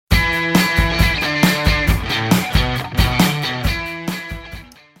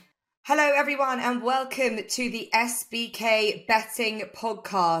Hello everyone and welcome to the SBK betting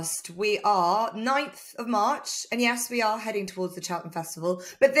podcast. We are 9th of March and yes, we are heading towards the Cheltenham Festival,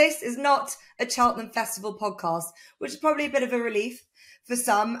 but this is not a Cheltenham Festival podcast, which is probably a bit of a relief for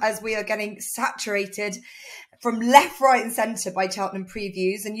some as we are getting saturated from left, right and centre by Cheltenham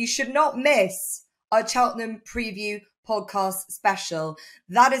previews, and you should not miss our Cheltenham preview podcast special.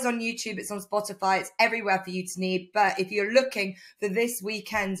 That is on YouTube, it's on Spotify, it's everywhere for you to need. But if you're looking for this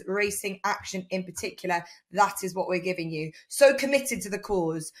weekend's racing action in particular, that is what we're giving you. So committed to the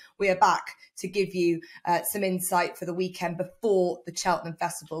cause, we are back to give you some insight for the weekend before the Cheltenham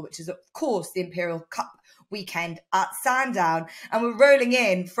Festival, which is of course the Imperial Cup weekend at Sandown. And we're rolling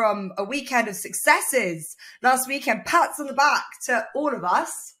in from a weekend of successes last weekend. Pats on the back to all of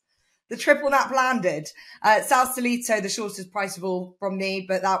us. The triple nap landed. South Solito, the shortest price of all from me,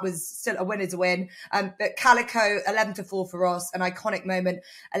 but that was still a winner to win. But Calico, 11-4 for Ross, an iconic moment,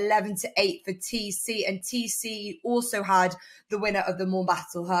 11-8 for TC. And TC also had the winner of the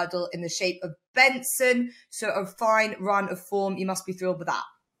Moorbattle Hurdle in the shape of Benson. So a fine run of form. You must be thrilled with that.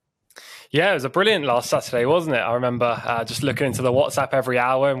 Yeah, it was a brilliant last Saturday, wasn't it? I remember just looking into the WhatsApp every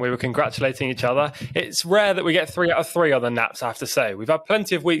hour and we were congratulating each other. It's rare that we get 3 out of 3 on the naps, I have to say. We've had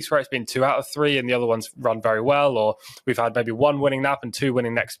plenty of weeks where it's been 2 out of 3 and the other ones run very well, or we've had maybe 1 winning nap and 2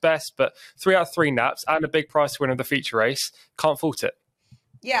 winning next best, but 3 out of 3 naps and a big price winner of the feature race. Can't fault it.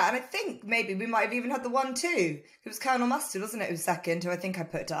 Yeah, and I think maybe we might have even had the 1-2. It was Colonel Mustard, wasn't it? Who was second, who I think I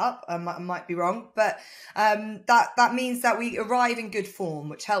put it up. I might be wrong. But that means that we arrive in good form,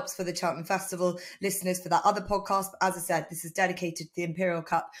 which helps for the Cheltenham Festival listeners for that other podcast. But as I said, this is dedicated to the Imperial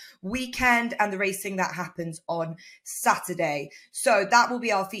Cup weekend and the racing that happens on Saturday. So that will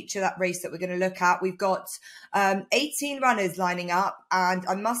be our feature, that race that we're going to look at. We've got 18 runners lining up. And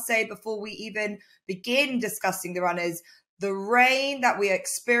I must say, before we even begin discussing the runners, the rain that we are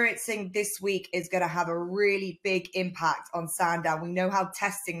experiencing this week is going to have a really big impact on Sandown. We know how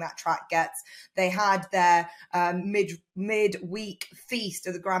testing that track gets. They had their mid-week feast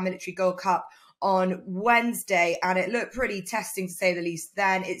of the Grand Military Gold Cup on Wednesday, and it looked pretty testing to say the least.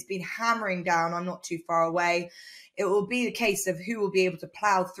 Then it's been hammering down. I'm not too far away. It will be the case of who will be able to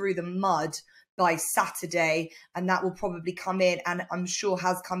plough through the mud by Saturday, and that will probably come in, and I'm sure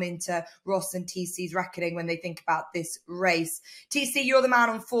has come into Ross and TC's reckoning when they think about this race. TC, you're the man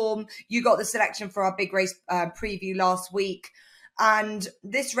on form. You got the selection for our big race preview last week, and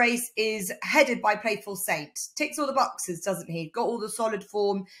this race is headed by Playful Saint. Ticks all the boxes, doesn't he? Got all the solid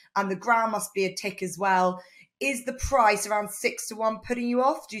form, and the ground must be a tick as well. Is the price around 6-1 putting you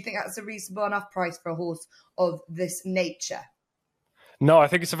off? Do you think that's a reasonable enough price for a horse of this nature? No, I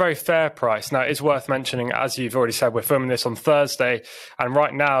think it's a very fair price. Now, it's worth mentioning, as you've already said, we're filming this on Thursday. And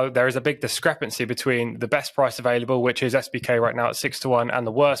right now, there is a big discrepancy between the best price available, which is SBK right now at 6-1, and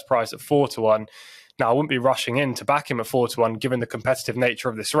the worst price at 4-1. Now, I wouldn't be rushing in to back him at 4-1, given the competitive nature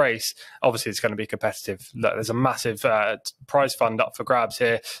of this race. Obviously, it's going to be competitive. Look, there's a massive prize fund up for grabs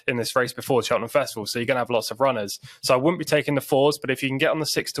here in this race before the Cheltenham Festival, so you're going to have lots of runners. So I wouldn't be taking the 4s, but if you can get on the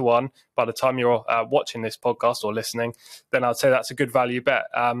 6-1 by the time you're watching this podcast or listening, then I'd say that's a good value bet.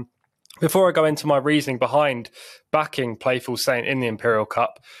 Before I go into my reasoning behind backing Playful Saint in the Imperial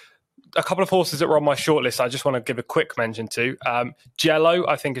Cup, a couple of horses that were on my shortlist I just want to give a quick mention to. Jello,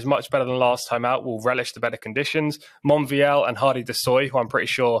 I think, is much better than last time out, will relish the better conditions. Monvielle and Hardy de Soy, who I'm pretty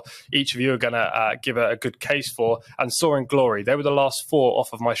sure each of you are going to give a good case for, and Soaring Glory. They were the last 4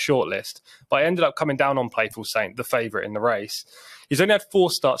 off of my shortlist. But I ended up coming down on Playful Saint, the favourite in the race. He's only had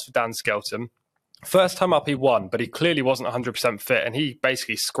 4 starts for Dan Skelton. First time up, he won, but he clearly wasn't 100% fit, and he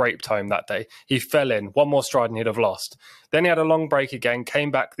basically scraped home that day. He fell in, 1 more stride and he'd have lost. Then he had a long break again,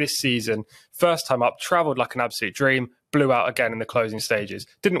 came back this season, first time up, travelled like an absolute dream, blew out again in the closing stages.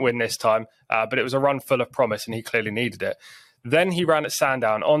 Didn't win this time, but it was a run full of promise and he clearly needed it. Then he ran at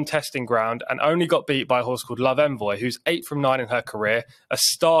Sandown on testing ground and only got beat by a horse called Love Envoy, who's 8 from 9 in her career, a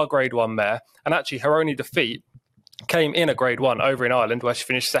star Grade 1 mare, and actually her only defeat came in a Grade 1 over in Ireland, where she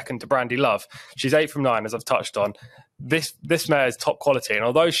finished second to Brandy Love. She's 8 from 9, as I've touched on. This mare is top quality, and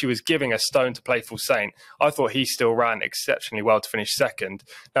although she was giving a stone to Playful Saint, I thought he still ran exceptionally well to finish second.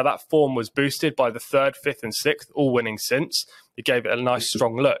 Now, that form was boosted by the 3rd, 5th and 6th, all winning since. It gave it a nice,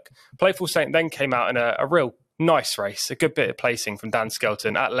 strong look. Playful Saint then came out in a real nice race, a good bit of placing from Dan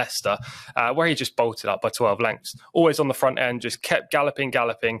Skelton at Leicester, where he just bolted up by 12 lengths. Always on the front end, just kept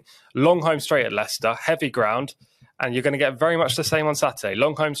galloping. Long home straight at Leicester, heavy ground. And you're going to get very much the same on Saturday.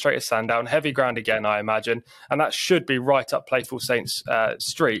 Long home straight at Sandown, heavy ground again, I imagine. And that should be right up Playful Saint's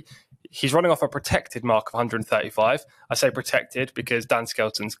street. He's running off a protected mark of 135. I say protected because Dan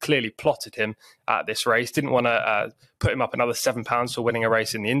Skelton's clearly plotted him at this race. Didn't want to put him up another £7 for winning a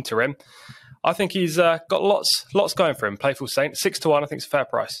race in the interim. I think he's got lots going for him. Playful Saint, 6-1, I think it's a fair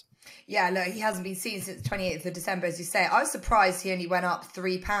price. Yeah, look, he hasn't been seen since the 28th of December, as you say. I was surprised he only went up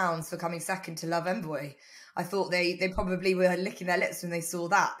 £3 for coming second to Love Envoy. I thought they probably were licking their lips when they saw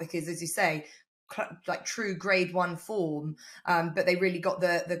that because, as you say, like true grade 1 form, but they really got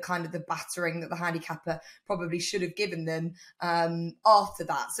the kind of the battering that the handicapper probably should have given them after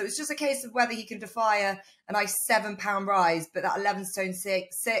that. So it's just a case of whether he can defy a nice £7 rise, but that 11 stone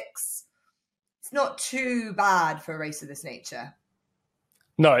 6, it's not too bad for a race of this nature.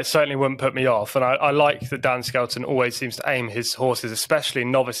 No, it certainly wouldn't put me off. And I like that Dan Skelton always seems to aim his horses, especially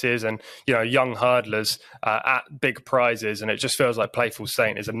novices and young hurdlers, at big prizes. And it just feels like Playful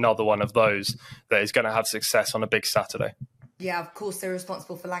Saint is another one of those that is going to have success on a big Saturday. Yeah, of course, they're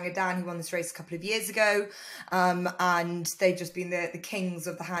responsible for Langadan, who won this race a couple of years ago. And they've just been the kings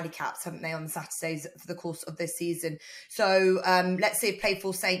of the handicaps, haven't they, on the Saturdays for the course of this season. So let's see if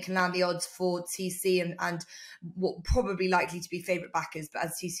Playful Saint can land the odds for TC and what probably likely to be favourite backers. But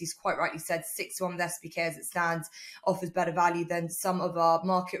as TC's quite rightly said, 6-1 with SBK as it stands offers better value than some of our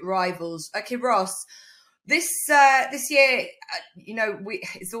market rivals. Okay, Ross. This year,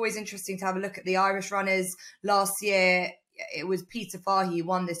 it's always interesting to have a look at the Irish runners. Last year, it was Peter Fahey who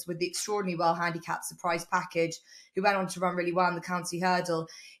won this with the extraordinarily well handicapped surprise package, who went on to run really well in the county hurdle.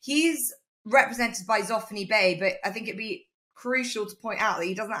 He's represented by Zoffany Bay, but I think it'd be crucial to point out that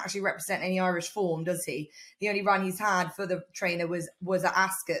he doesn't actually represent any Irish form, does he? The only run he's had for the trainer was at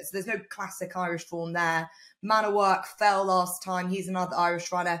Ascot, so there's no classic Irish form there. Man of Work fell last time. He's another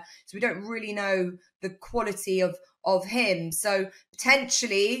Irish runner, so we don't really know the quality of him. So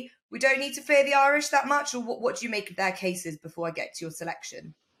potentially we don't need to fear the Irish that much, or what do you make of their cases before I get to your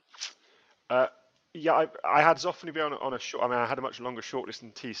selection? Yeah, I had Zoffany Bay on a short. I mean, I had a much longer shortlist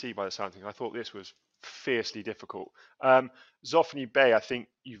than TC by the sound of things. I thought this was fiercely difficult. Zoffany Bay, I think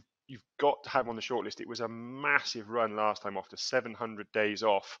you've got to have on the shortlist. It was a massive run last time after 700 days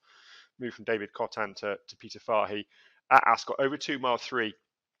off. Moved from David Cotton to Peter Fahey at Ascot over 2 mile 3,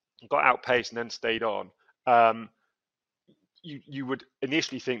 got outpaced and then stayed on. You would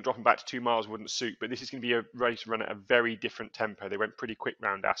initially think dropping back to 2 miles wouldn't suit, but this is going to be a race run at a very different tempo. They went pretty quick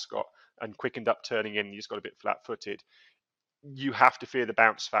round Ascot and quickened up turning in. You just got a bit flat-footed. You have to fear the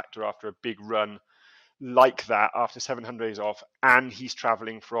bounce factor after a big run like that, after 700 days off, and he's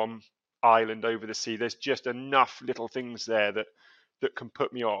travelling from Ireland over the sea. There's just enough little things there that can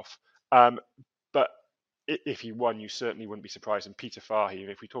put me off. But if he won, you certainly wouldn't be surprised. And Peter Fahey,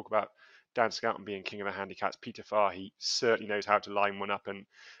 if we talk about Dan Skelton being king of the handicaps, Peter Fahey certainly knows how to line one up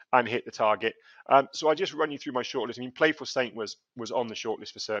and hit the target. So I just run you through my shortlist. I mean, Playful Saint was on the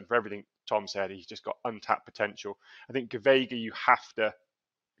shortlist for certain. For everything Tom said, he's just got untapped potential. I think Gavega, you have to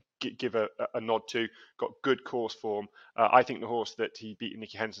give a nod to. Got good course form. I think the horse that he beat in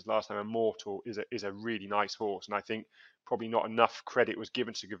Nicky Henson's last time, Immortal, is a really nice horse, and I think probably not enough credit was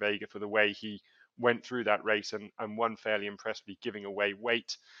given to Gavega for the way he went through that race and won fairly impressively, giving away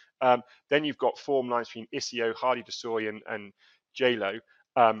weight. Then you've got form lines between Isio, Hardy de Soy and J-Lo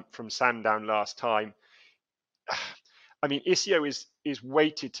from Sandown last time. I mean, Isio is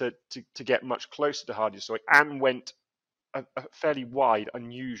weighted to get much closer to Hardy de Soy and went a fairly wide,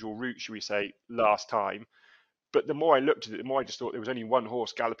 unusual route, should we say, last time. But the more I looked at it, the more I just thought there was only one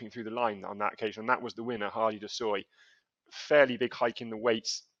horse galloping through the line on that occasion, and that was the winner, Hardy de Soy. Fairly big hike in the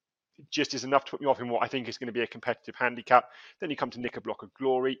weights. Just is enough to put me off in what I think is going to be a competitive handicap. Then you come to Knickerblock of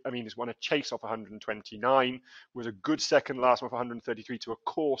Glory. I mean, he's won a chase off 129, was a good second last off 133 to a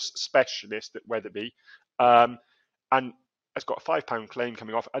course specialist at Wetherby, and has got a £5 claim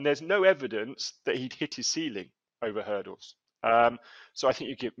coming off. And there's no evidence that he'd hit his ceiling over hurdles. So I think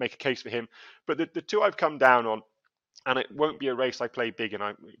you could make a case for him. But the two I've come down on, and it won't be a race I play big, and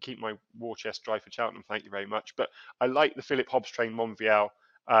I keep my war chest dry for Cheltenham, thank you very much. But I like the Philip Hobbs train Monvial.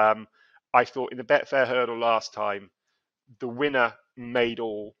 I thought in the Betfair hurdle last time, the winner made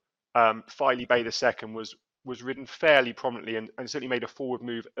all. Filey Bay the second was ridden fairly prominently and certainly made a forward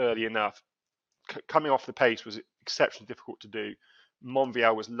move early enough. Coming off the pace was exceptionally difficult to do.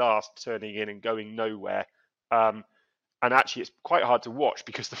 Monvial was last, turning in and going nowhere. And actually, it's quite hard to watch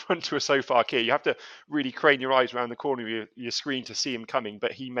because the front two are so far clear. You have to really crane your eyes around the corner of your screen to see him coming,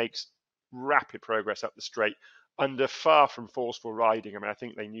 but he makes rapid progress up the straight under far from forceful riding. I mean, I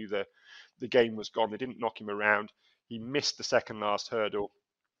think they knew the game was gone. They didn't knock him around. He missed the second last hurdle,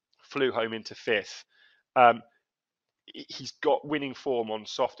 flew home into fifth. He's got winning form on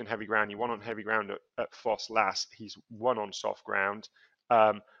soft and heavy ground. He won on heavy ground at Foss last. He's won on soft ground.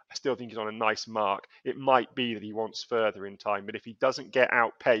 I I still think he's on a nice mark. It might be that he wants further in time, but if he doesn't get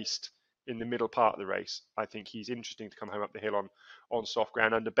outpaced in the middle part of the race, I think he's interesting to come home up the hill on soft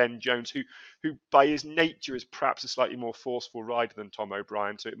ground under Ben Jones, who by his nature is perhaps a slightly more forceful rider than Tom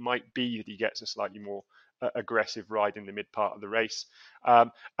O'Brien. So it might be that he gets a slightly more aggressive ride in the mid part of the race.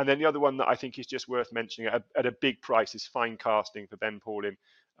 And then the other one that I think is just worth mentioning at a big price is Fine Casting for Ben Paulin.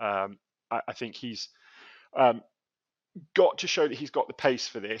 I think he's got to show that he's got the pace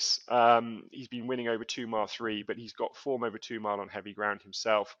for this. He's been winning over 2 mile 3, but he's got form over 2 mile on heavy ground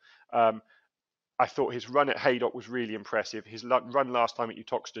himself. I thought his run at Haydock was really impressive. His run last time at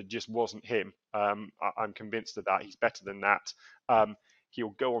Uttoxeter just wasn't him. I'm convinced of that. He's better than that.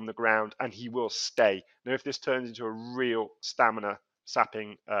 He'll go on the ground and he will stay. Now, if this turns into a real stamina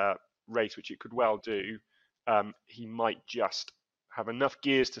sapping race, which it could well do, he might just have enough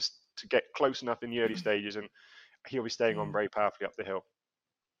gears to get close enough in the early stages, and he'll be staying on very powerfully up the hill.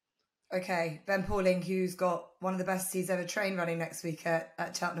 Okay, Ben Pauling, who's got one of the best he's ever trained running next week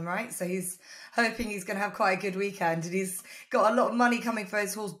at Cheltenham, right? So he's hoping he's going to have quite a good weekend. And he's got a lot of money coming for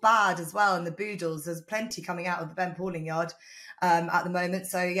his horse Bad as well in the Boodles. There's plenty coming out of the Ben Pauling yard at the moment.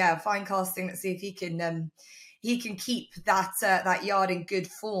 So yeah, Fine Casting. Let's see if he can keep that yard in good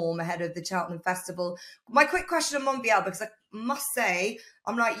form ahead of the Cheltenham Festival. My quick question on Monvial, because I must say,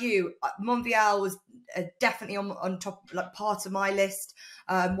 I'm like you, Monvial was definitely on top, like part of my list.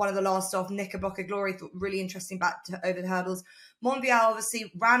 One of the last off, Knickerbocker Glory, thought really interesting over the hurdles. Monvial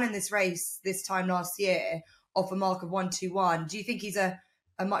obviously ran in this race this time last year off a mark of 1:21. Do you think he's a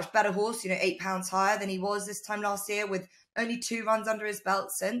much better horse, £8 higher than he was this time last year with only 2 runs under his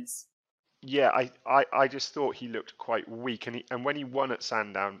belt since? Yeah, I just thought he looked quite weak, and when he won at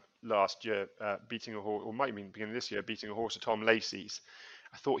Sandown last year, beating a horse, or might have been beginning this year, beating a horse of Tom Lacey's,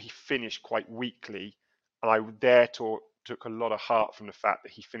 I thought he finished quite weakly, and I took a lot of heart from the fact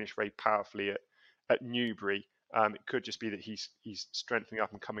that he finished very powerfully at Newbury. It could just be that he's strengthening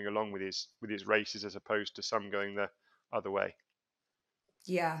up and coming along with his races as opposed to some going the other way.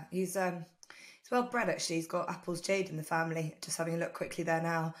 Yeah, he's well bred actually. He's got Apple's Jade in the family. Just having a look quickly there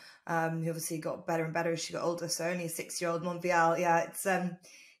now. He obviously got better and better as she got older. So only a 6-year-old Monvial. Yeah, it's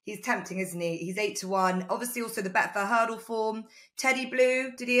he's tempting, isn't he? He's 8-1. Obviously, also the Betfair hurdle form. Teddy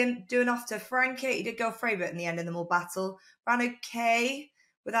Blue, did he do enough to frank it? He did go favourite in the end in the Moor Battle. Ran okay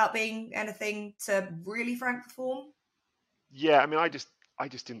without being anything to really frank the form. Yeah, I mean, I just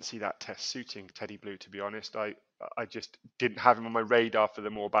didn't see that test suiting Teddy Blue, to be honest. I just didn't have him on my radar for the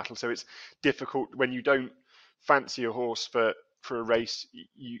Moor Battle. So it's difficult when you don't fancy a horse for a race.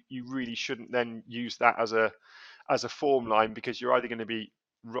 You really shouldn't then use that as a form line, because you're either going to be,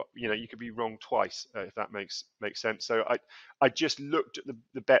 you could be wrong twice, if that makes sense. So I just looked at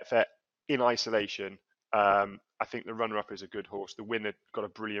the Betfair in isolation. I think the runner-up is a good horse. The winner got a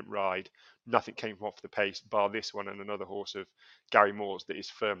brilliant ride. Nothing came off the pace, bar this one and another horse of Gary Moore's that is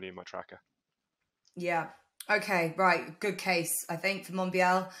firmly in my tracker. Yeah. Okay, right. Good case, I think, for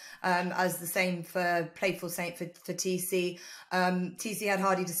Monvial, as the same for Playful Saint for TC. TC had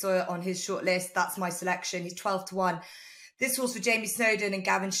Hardy de Sawyer on his short list. That's my selection. He's 12-1. This horse for Jamie Snowden and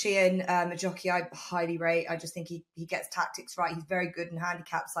Gavin Sheehan, a jockey I highly rate. I just think he gets tactics right. He's very good in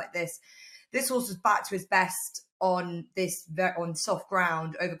handicaps like this. This horse was back to his best on soft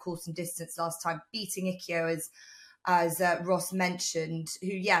ground over course and distance last time, beating Ikkyo as Ross mentioned, who,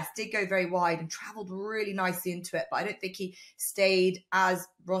 yes, did go very wide and travelled really nicely into it. But I don't think he stayed, as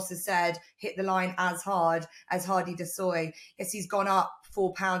Ross has said, hit the line as hard as Hardy de Soy. Yes, he's gone up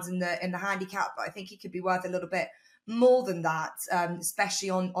 £4 in the handicap, but I think he could be worth a little bit more than that, especially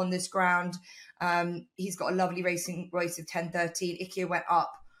on this ground. He's got a lovely race of 10:13. Ikkyo went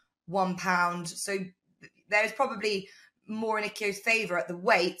up £1. So there's probably more in Ikkyo's favour at the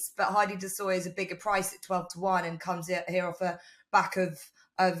weights, but Hardy de Soy is a bigger price at 12-1 and comes here off a back of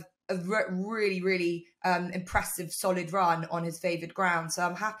a really, really impressive, solid run on his favoured ground. So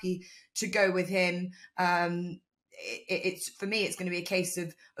I'm happy to go with him. It's for me, it's going to be a case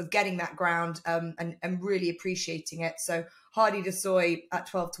of getting that ground and really appreciating it. So Hardy de Soy at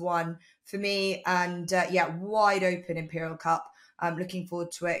 12-1 for me, and wide open Imperial Cup. I'm looking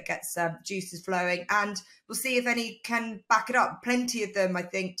forward to it. Gets juices flowing, and we'll see if any can back it up. Plenty of them, I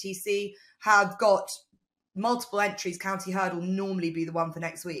think, TC, have got multiple entries. County Hurdle normally be the one for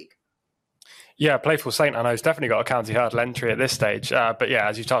next week. Yeah, Playful Saint, I know, has definitely got a County Hurdle entry at this stage. But yeah,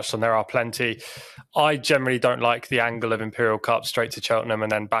 as you touched on, there are plenty. I generally don't like the angle of Imperial Cup straight to Cheltenham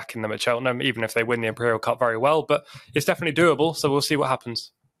and then backing them at Cheltenham, even if they win the Imperial Cup very well. But it's definitely doable, so we'll see what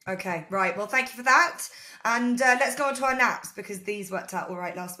happens. Okay, right. Well, thank you for that. And let's go on to our naps, because these worked out all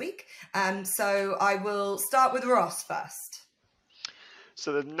right last week. So I will start with Ross first.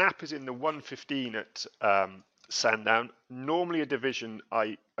 So the Nap is in the 115 at Sandown. Normally a division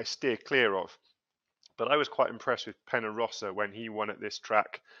I steer clear of, but I was quite impressed with Penarossa when he won at this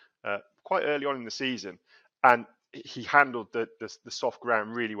track quite early on in the season, and he handled the soft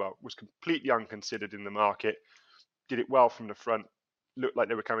ground really well. Was completely unconsidered in the market, did it well from the front. Looked like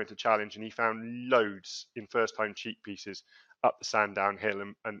they were coming to challenge, and he found loads in first-time cheek pieces up the Sandown hill,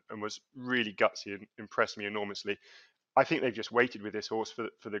 and was really gutsy and impressed me enormously. I think they've just waited with this horse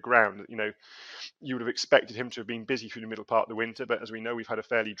for the ground. You know, you would have expected him to have been busy through the middle part of the winter, but as we know, we've had a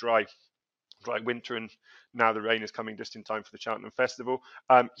fairly dry winter, and now the rain is coming just in time for the Cheltenham Festival.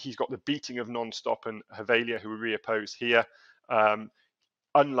 He's got the beating of Non-Stop and Havalia, who are reopposed here.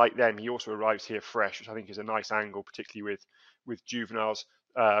 Unlike them, he also arrives here fresh, which I think is a nice angle, particularly with juveniles.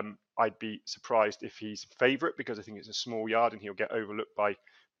 I'd be surprised if he's favourite, because I think it's a small yard and he'll get overlooked by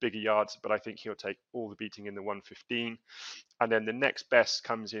bigger yards, but I think he'll take all the beating in the 115. And then the next best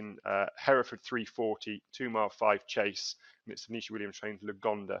comes in Hereford 340, 2 mile 5 chase, and it's Venetia Williams trained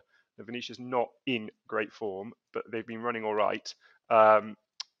Lagonda. Now, Venetia's not in great form, but they've been running all right.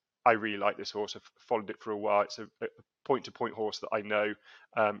 I really like this horse. I've followed it for a while. It's a point-to-point horse that I know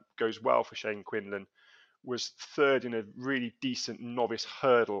goes well for Shane Quinlan. Was third in a really decent novice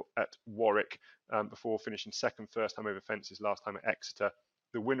hurdle at Warwick before finishing second first time over fences last time at Exeter.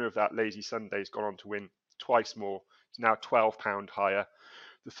 The winner of that, Lazy Sunday, has gone on to win twice more. It's now £12 higher.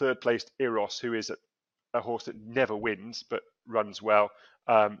 The third placed Eros, who is a horse that never wins but runs well.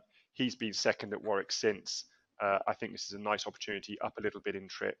 He's been second at Warwick since. I think this is a nice opportunity up a little bit in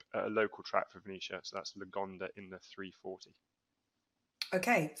trip at a local track for Venetia. So that's Lagonda in the 340.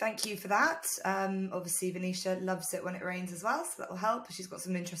 Okay, thank you for that. Obviously, Venetia loves it when it rains as well, so that will help. She's got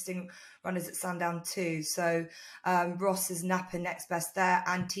some interesting runners at Sandown too. So Ross is Napa next best there.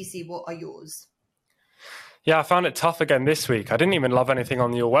 And TC, what are yours? Yeah, I found it tough again this week. I didn't even love anything on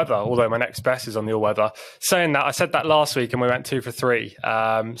the all-weather, although my next best is on the all-weather. Saying that, I said that last week and we went 2 for 3.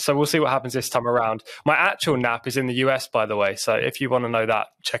 So we'll see what happens this time around. My actual nap is in the US, by the way. So if you want to know that,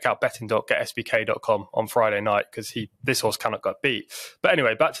 check out betting.getsbk.com on Friday night, because this horse cannot get beat. But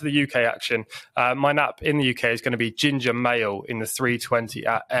anyway, back to the UK action. My nap in the UK is going to be Ginger Mail in the 320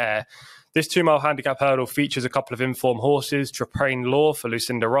 at Ayr. This 2 mile handicap hurdle features a couple of informed horses, Trapain Law for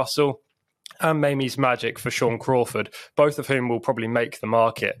Lucinda Russell and Mamie's Magic for Sean Crawford, both of whom will probably make the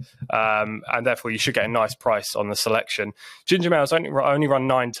market. And therefore, you should get a nice price on the selection. Ginger Mail's only run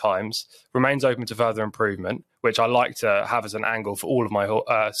 9 times, remains open to further improvement, which I like to have as an angle for all of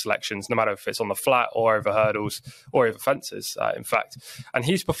my selections, no matter if it's on the flat or over hurdles or over fences, in fact. And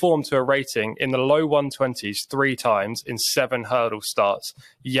he's performed to a rating in the low 120s 3 times in 7 hurdle starts,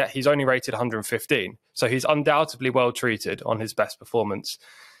 yet he's only rated 115. So he's undoubtedly well treated on his best performance.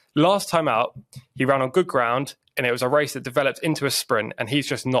 Last time out, he ran on good ground, and it was a race that developed into a sprint, and he's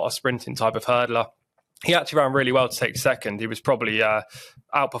just not a sprinting type of hurdler. He actually ran really well to take second. He was probably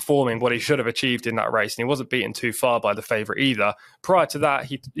outperforming what he should have achieved in that race, and he wasn't beaten too far by the favourite either. Prior to that,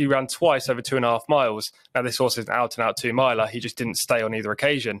 he ran twice over 2.5 miles. Now, this horse is an out-and-out 2-miler. He just didn't stay on either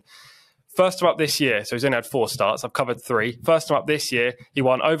occasion. First time up this year, so he's only had 4 starts. I've covered 3. First time up this year, he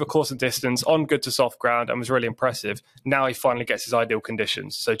won over course and distance on good to soft ground and was really impressive. Now he finally gets his ideal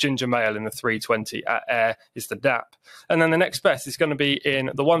conditions. So Ginger Mail in the 320 at Ayr is the DAP. And then the next best is going to be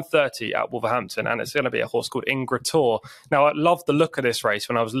in the 130 at Wolverhampton, and it's going to be a horse called Ingrator. Now, I loved the look of this race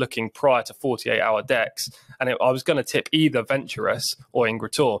when I was looking prior to 48-hour decks, and I was going to tip either Venturous or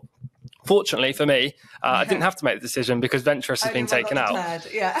Ingrator. Fortunately for me, I didn't have to make the decision because Venturous has been taken out.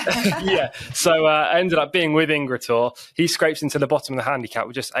 Yeah. So I ended up being with Ingrator. He scrapes into the bottom of the handicap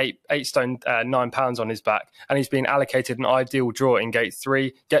with just 8 stone 9 pounds on his back, and he's been allocated an ideal draw in gate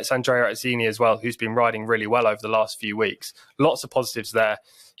 3. Gets Andrea Azzini as well, who's been riding really well over the last few weeks. Lots of positives there.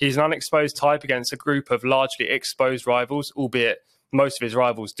 He's an unexposed type against a group of largely exposed rivals, albeit most of his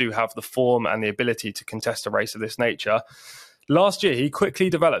rivals do have the form and the ability to contest a race of this nature. Last year, he quickly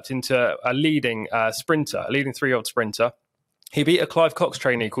developed into a leading sprinter, a leading 3-year-old sprinter. He beat a Clive Cox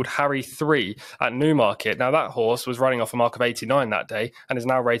trainee called Harry 3 at Newmarket. Now, that horse was running off a mark of 89 that day and is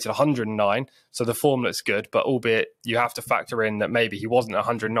now rated 109. So the form looks good, but albeit you have to factor in that maybe he wasn't a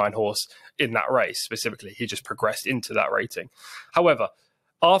 109 horse in that race specifically. He just progressed into that rating. However,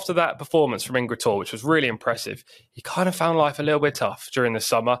 after that performance from Ingrator, which was really impressive, he kind of found life a little bit tough during the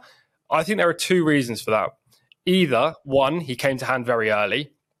summer. I think there are 2 reasons for that. Either, one, he came to hand very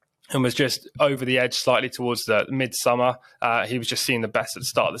early and was just over the edge slightly towards the midsummer. He was just seeing the best at the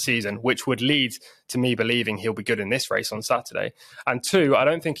start of the season, which would lead to me believing he'll be good in this race on Saturday. And 2, I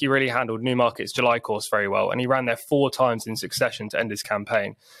don't think he really handled Newmarket's July course very well, and he ran there 4 times in succession to end his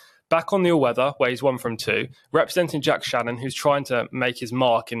campaign. back on the all-weather, where he's 1 from 2, representing Jack Shannon, who's trying to make his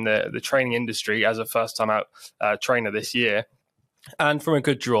mark in the training industry as a first-time out trainer this year. And from a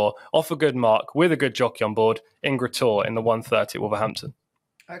good draw, off a good mark, with a good jockey on board, Ingrator in the 130 at Wolverhampton.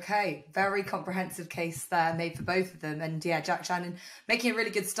 Okay, very comprehensive case there made for both of them. And yeah, Jack Shannon making a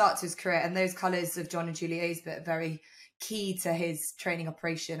really good start to his career. And those colours of John and Julie Aisbett are very key to his training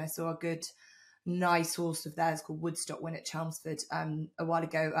operation. I saw a good, nice horse of theirs called Woodstock win at Chelmsford a while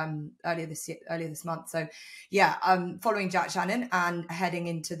ago, earlier this month. So yeah, following Jack Shannon and heading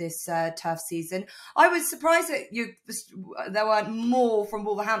into this turf season. I was surprised that there weren't more from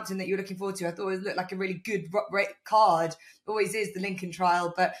Wolverhampton that you were looking forward to. I thought it looked like a really good card. Always is the Lincoln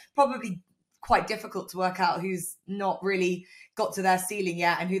Trial, but probably quite difficult to work out who's not really got to their ceiling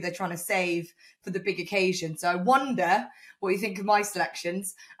yet and who they're trying to save for the big occasion. So I wonder what you think of my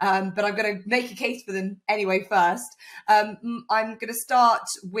selections, but I'm going to make a case for them anyway first. I'm going to start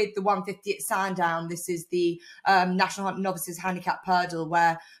with the 150 at Sandown. This is the National Hunt Novices Handicap Hurdle,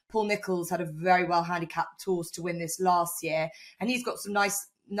 where Paul Nicholls had a very well handicapped horse to win this last year, and he's got some nice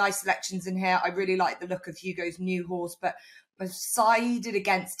selections in here. I really like the look of Hugo's new horse, but I've sided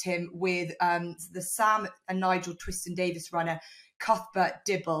against him with the Sam and Nigel Twiston Davis runner, Cuthbert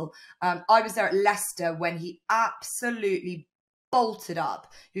Dibble. I was there at Leicester when he absolutely bolted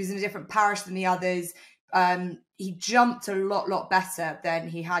up. He was in a different parish than the others. He jumped a lot better than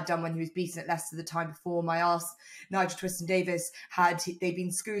he had done when he was beaten at Leicester the time before. I asked Nigel Twiston Davis, had they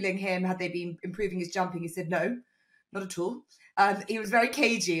been schooling him? Had they been improving his jumping? He said, no, not at all. He was very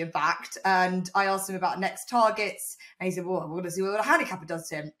cagey, in fact, and I asked him about next targets, and he said, well, we're going to see what a handicapper does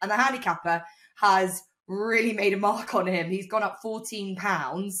to him. And the handicapper has really made a mark on him. He's gone up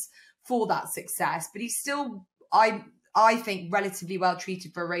 £14 for that success, but he's still, I think, relatively well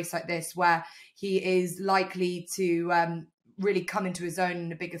treated for a race like this, where he is likely to really come into his own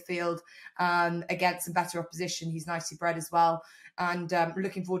in a bigger field against some better opposition. He's nicely bred as well. And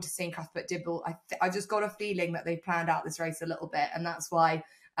looking forward to seeing Cuthbert Dibble. I just got a feeling that they planned out this race a little bit, and that's why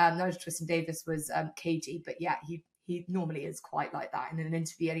Nigel Twiston Davis was cagey. But yeah, he normally is quite like that in an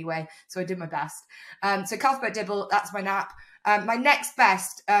interview anyway. So I did my best. So Cuthbert Dibble, that's my nap. My next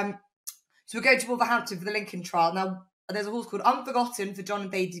best. So we're going to Wolverhampton for the Lincoln Trial. Now, there's a horse called Unforgotten for John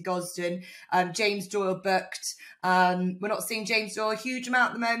and Thady Gosden. James Doyle booked. We're not seeing James Doyle a huge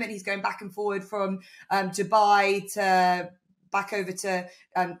amount at the moment. He's going back and forward from Dubai to back over to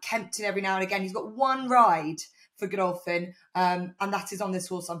Kempton every now and again. He's got one ride for Godolphin, and that is on this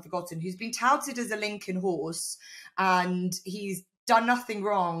horse Unforgotten, who's been touted as a Lincoln horse, and he's done nothing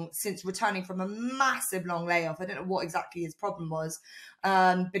wrong since returning from a massive long layoff. I don't know what exactly his problem was,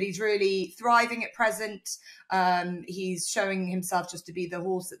 but he's really thriving at present. He's showing himself just to be the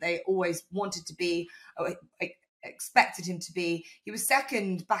horse that they always wanted to be, expected him to be. He was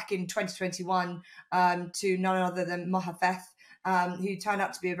second back in 2021 to none other than Mahafeth, who turned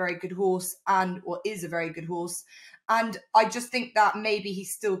out to be a very good horse or is a very good horse. And I just think that maybe he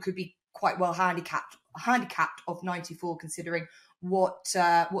still could be quite well handicapped off 94, considering what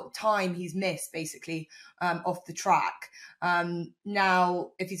time he's missed basically off the track.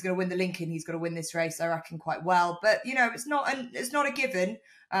 Now, if he's going to win the Lincoln, he's got to win this race, I reckon, quite well. But you know, it's not a given.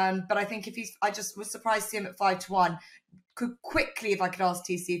 But I think I just was surprised to see him at 5-1. Could quickly, if I could ask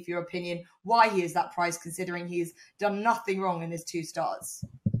TC for your opinion, why he is that price, considering he's done nothing wrong in his 2 starts.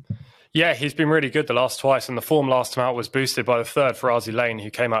 Yeah, he's been really good the last twice, and the form last time out was boosted by the third Farazi Lane, who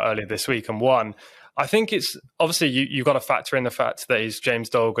came out earlier this week and won. I think it's obviously you've got to factor in the fact that he's James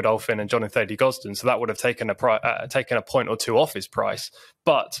Doyle, Godolphin, and John and Thady Gosden, so that would have taken a point or two off his price.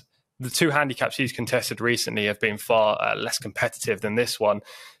 But the 2 handicaps he's contested recently have been far less competitive than this one.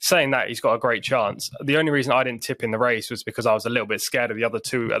 Saying that, he's got a great chance. The only reason I didn't tip in the race was because I was a little bit scared of the other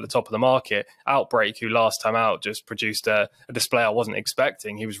 2 at the top of the market. Outbreak, who last time out just produced a display I wasn't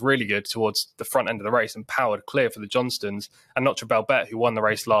expecting. He was really good towards the front end of the race and powered clear for the Johnstons. And Notre Belbet, who won the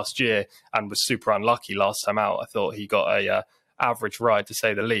race last year and was super unlucky last time out. I thought he got a average ride, to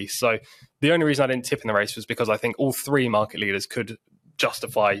say the least. So the only reason I didn't tip in the race was because I think all 3 market leaders could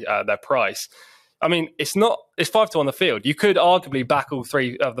justify their price. I mean, it's 5-1 on the field. You could arguably back all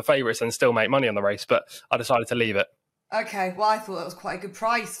 3 of the favourites and still make money on the race, but I decided to leave it. Okay, well, I thought that was quite a good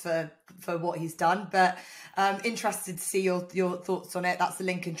price for what he's done, but interested to see your thoughts on it. That's the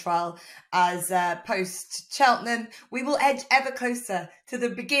Lincoln Trial. As post Cheltenham, we will edge ever closer to the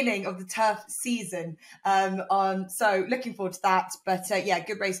beginning of the turf season. So looking forward to that. But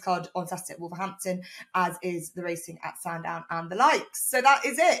good race card on Saturday at Wolverhampton, as is the racing at Sandown and the likes. So that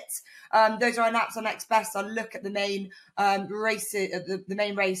is it. Those are our naps on next best. I'll look at the main race, the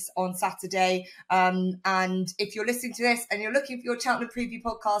main race on Saturday. And if you're listening to this and you're looking for your Cheltenham preview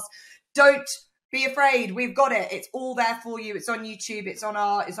podcast, don't be afraid. We've got it. It's all there for you. It's on YouTube. It's on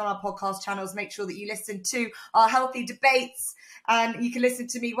our podcast channels. Make sure that you listen to our healthy debates, and you can listen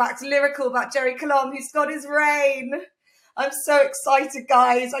to me wax lyrical about Jerry Colombe, who's got his reign. I'm so excited,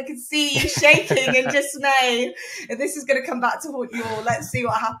 guys. I can see you shaking in dismay. And this is going to come back to haunt you all. Let's see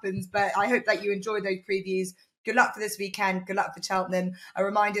what happens. But I hope that you enjoyed those previews. Good luck for this weekend. Good luck for Cheltenham. A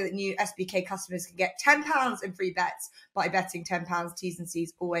reminder that new SBK customers can get £10 in free bets by betting £10. T's and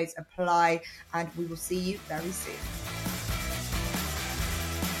C's always apply. And we will see you very soon.